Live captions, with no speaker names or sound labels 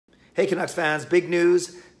Hey Canucks fans, big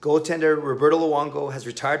news. Goaltender Roberto Luongo has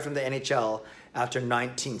retired from the NHL after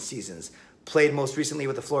 19 seasons. Played most recently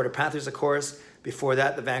with the Florida Panthers, of course. Before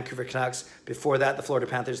that, the Vancouver Canucks. Before that, the Florida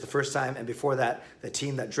Panthers the first time. And before that, the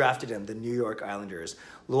team that drafted him, the New York Islanders.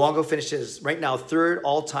 Luongo finishes right now third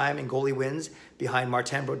all-time in goalie wins behind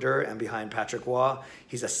Martin Brodeur and behind Patrick Roy.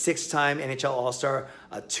 He's a six-time NHL All-Star,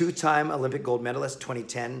 a two-time Olympic gold medalist,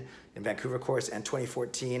 2010 in Vancouver, of course, and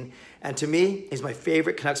 2014. And to me, he's my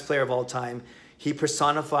favorite Canucks player of all time. He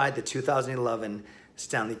personified the 2011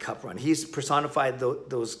 Stanley Cup run. He's personified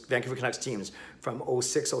those Vancouver Canucks teams from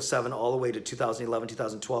 06, 07 all the way to 2011,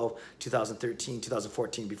 2012, 2013,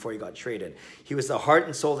 2014 before he got traded. He was the heart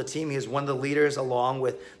and soul of the team. He was one of the leaders along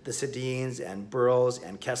with the Sedins and Burrows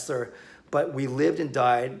and Kessler. But we lived and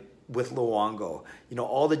died with Luongo. You know,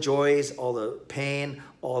 all the joys, all the pain,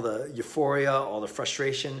 all the euphoria, all the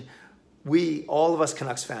frustration. All of us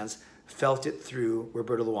Canucks fans, felt it through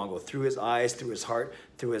Roberto Luongo, through his eyes, through his heart,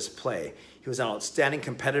 through his play. He was an outstanding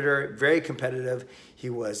competitor, very competitive.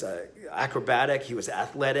 He was acrobatic, he was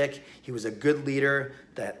athletic, he was a good leader.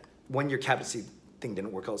 That one-year captaincy thing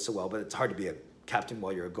didn't work out so well, but it's hard to be a captain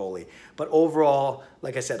while you're a goalie. But overall,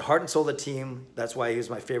 like I said, heart and soul of the team. That's why he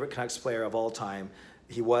was my favorite Canucks player of all time.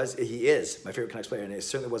 He is my favorite Canucks player, and he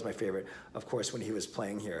certainly was my favorite, of course, when he was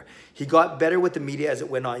playing here. He got better with the media as it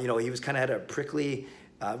went on. You know, he was kind of had a prickly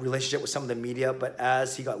relationship with some of the media, but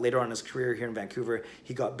as he got later on in his career here in Vancouver,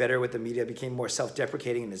 he got better with the media, became more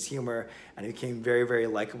self-deprecating in his humor, and he became very, very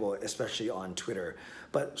likable, especially on Twitter.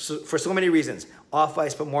 But for so many reasons, off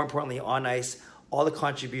ice, but more importantly on ice, all the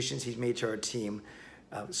contributions he's made to our team.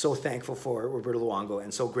 So thankful for Roberto Luongo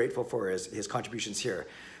and so grateful for his contributions here.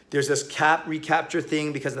 There's this recapture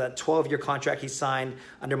thing because of that 12-year contract he signed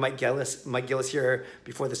under Mike Gillis here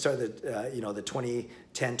before the start of the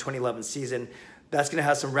 2010-2011 season. That's going to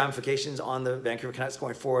have some ramifications on the Vancouver Canucks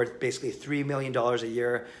going forward. Basically, $3 million a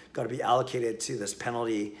year got to be allocated to this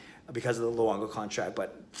penalty because of the Luongo contract.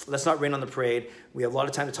 But let's not rain on the parade. We have a lot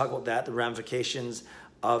of time to talk about that, the ramifications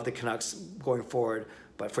of the Canucks going forward.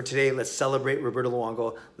 But for today, let's celebrate Roberto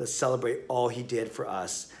Luongo. Let's celebrate all he did for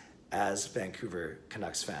us as Vancouver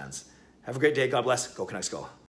Canucks fans. Have a great day. God bless. Go Canucks, go.